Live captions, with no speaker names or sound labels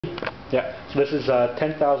Yeah, so this is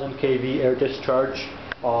 10,000 kV air discharge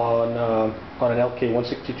on an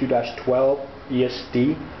LK162-12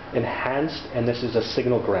 ESD enhanced, and this is a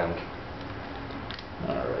signal ground.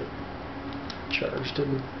 Alright. Charged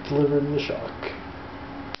and delivering the shock.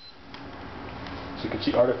 So you can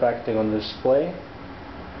see artifacting on the display.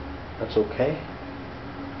 That's okay.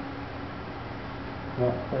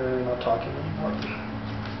 No, we're not talking anymore.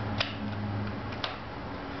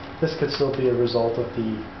 This could still be a result of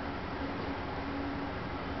the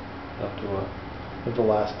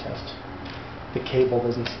last test. The cable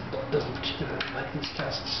doesn't like these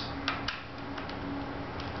tests.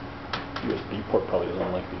 USB port probably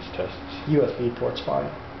doesn't like these tests. USB port's fine.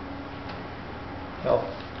 Hell,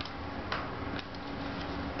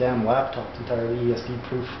 damn laptop's entirely ESD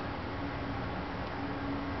proof,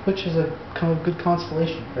 which is a kind of good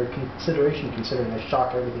constellation or consideration considering I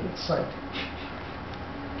shock everything in sight.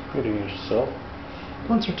 Including yourself?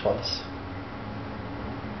 Once or twice.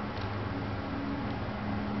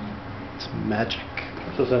 It's magic.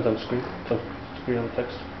 So send some screen on the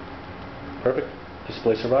text. Perfect.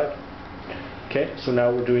 Display survived. Okay, so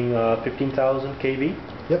now we're doing 15,000 kV.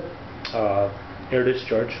 Yep. Air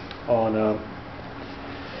discharge on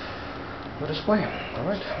the display. All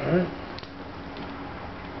right. All right.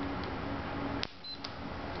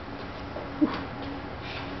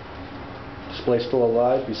 Display still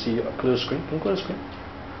alive. You see a clear screen. Can you clear the screen?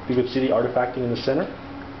 You can see the artifacting in the center,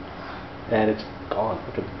 and it's gone.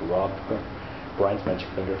 Look at Brian's magic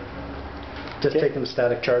finger. Just taking the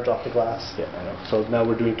static charge off the glass. Yeah, I know. So now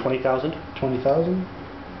we're doing 20,000. 20,000?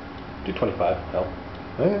 Do 25. Hell.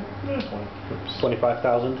 Yeah.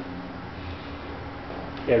 25,000.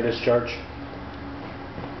 Air discharge.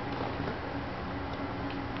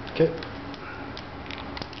 Okay.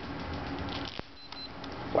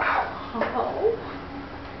 Wow. Oh.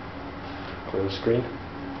 Clear the screen.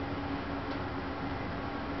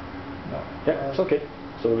 No. Yeah, it's okay.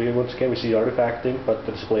 So once again we see artifacting, but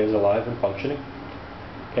the display is alive and functioning.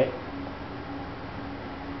 Okay.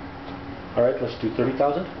 Alright, let's do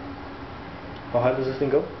 30,000. How high does this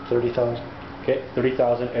thing go? 30,000. Okay,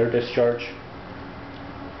 30,000 air discharge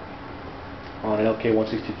on an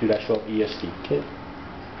LK162-12 ESD. Okay.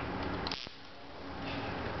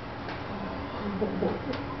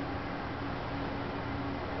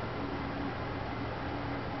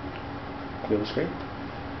 Clear the screen.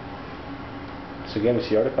 So again, we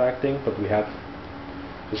see artifacting, but we have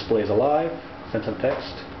displays alive. Send some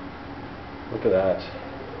text. Look at that.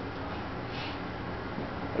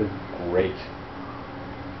 Great.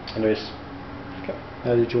 Anyways, okay.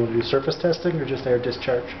 Now, did you want to do surface testing or just air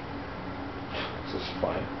discharge? This is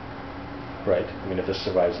fine. Right? I mean, if this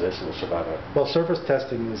survives this, it will survive it. Well, surface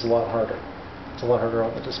testing is a lot harder. It's a lot harder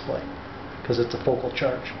on the display because it's a focal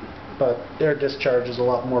charge. But air discharge is a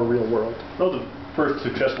lot more real world. No, the first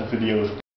successful video was